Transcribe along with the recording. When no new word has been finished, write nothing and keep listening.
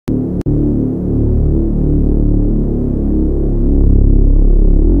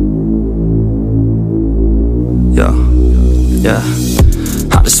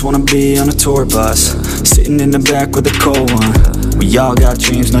wanna be on a tour bus, sitting in the back with a cold one. We all got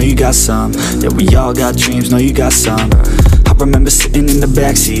dreams, know you got some. Yeah, we all got dreams, know you got some. I remember sitting in the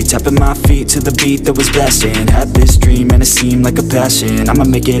backseat, tapping my feet to the beat that was blasting. Had this dream and it seemed like a passion. I'ma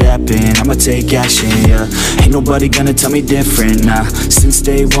make it happen, I'ma take action, yeah. Ain't nobody gonna tell me different, nah. Since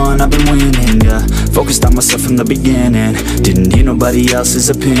day one I've been winning, yeah. Focused on myself from the beginning, didn't hear nobody else's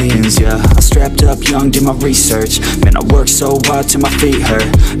opinions, yeah. I strapped up young, did my research. Man, I worked so hard till my feet hurt.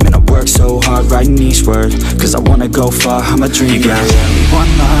 Man, I worked so hard writing each word, cause I wanna go far, I'm a dreamer, yeah. One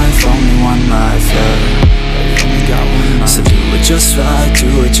life, yeah. So do it just right,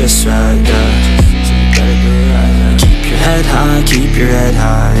 yeah. So you gotta do it right, yeah. Keep your head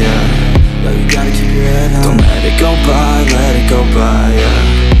high, yeah. Yo, you gotta keep your head high. Don't let it go by, yeah.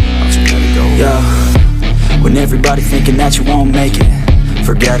 Don't you let it go by. Yeah. When everybody thinking that you won't make it,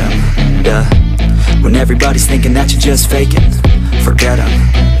 forget them, yeah. When everybody's thinking that you're just faking, forget them,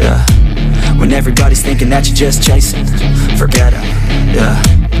 yeah. When everybody's thinking that you're just chasing, forget them, yeah.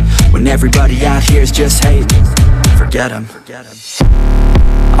 When everybody out here is just hating, forget him.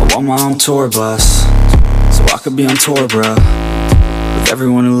 I want my own tour bus, so I could be on tour, bro, with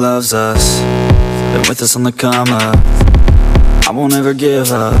everyone who loves us, been with us on the come up. I won't ever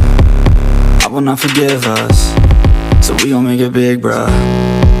give up, I will not forgive us. So we gon' make it big, bro,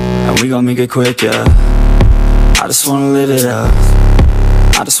 and we gon' make it quick, yeah. I just wanna live it up,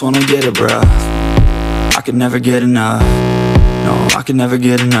 I just wanna get it, bro. I could never get enough, no, I could never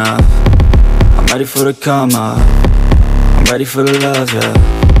get enough. I'm ready for the come up, I'm ready for the love, yeah.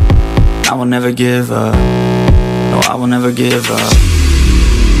 I will never give up, no, I will never give up.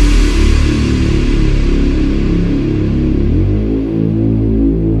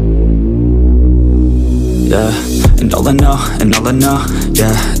 Yeah, and all I know,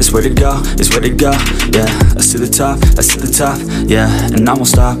 yeah, is where to go, yeah. Let's to the top, yeah. And I won't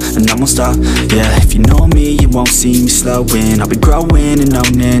stop, yeah. If you know me, you won't see me slowing. I'll be growing and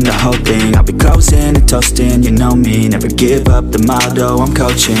owning the whole thing. I'll be closing and toasting, you know me. Never give up, the motto I'm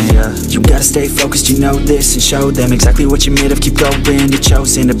coaching, yeah. You gotta stay focused, you know this, and show them exactly what you're made of. Keep going, you're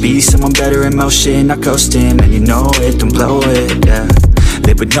chosen to be someone better in motion, not coasting. And you know it, don't blow it, yeah.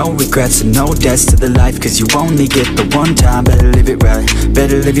 Live with no regrets and no debts to the life, cause you only get the one time. Better live it right,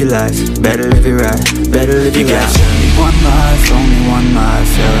 better live your life, better live it right, better live your life. Only one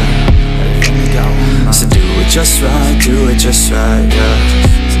life, yeah. So do it just right, yeah.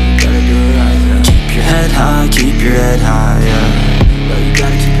 So you gotta do it right, yeah. Keep your head high, yeah. Yo, you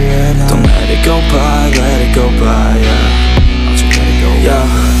gotta keep your head high. Don't let it go by, yeah. Don't you let it go by.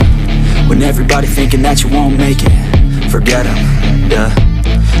 Yeah. When everybody thinking that you won't make it, forget them, yeah.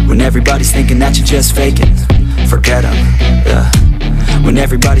 When everybody's thinking that you're just faking, forget them, yeah. When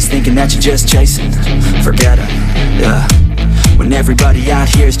everybody's thinking that you're just chasing, forget them, yeah. When everybody out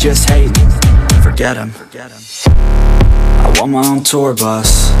here is just hating, forget them. I want my own tour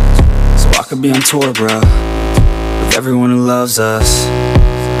bus, so I could be on tour, bro, with everyone who loves us,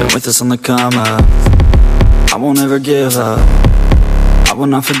 been with us on the come up. I won't ever give up, I will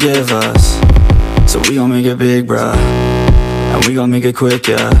not forgive us. So we gon' make it big, bro, and we gon' make it quick,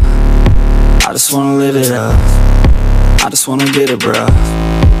 yeah. I just wanna live it up, I just wanna get it, bro.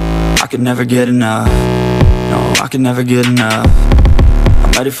 I could never get enough, no, I could never get enough.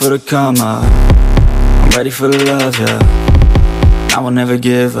 I'm ready for the come up, I'm ready for the love, yeah. I will never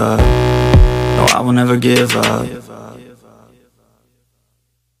give up, no, I will never give up.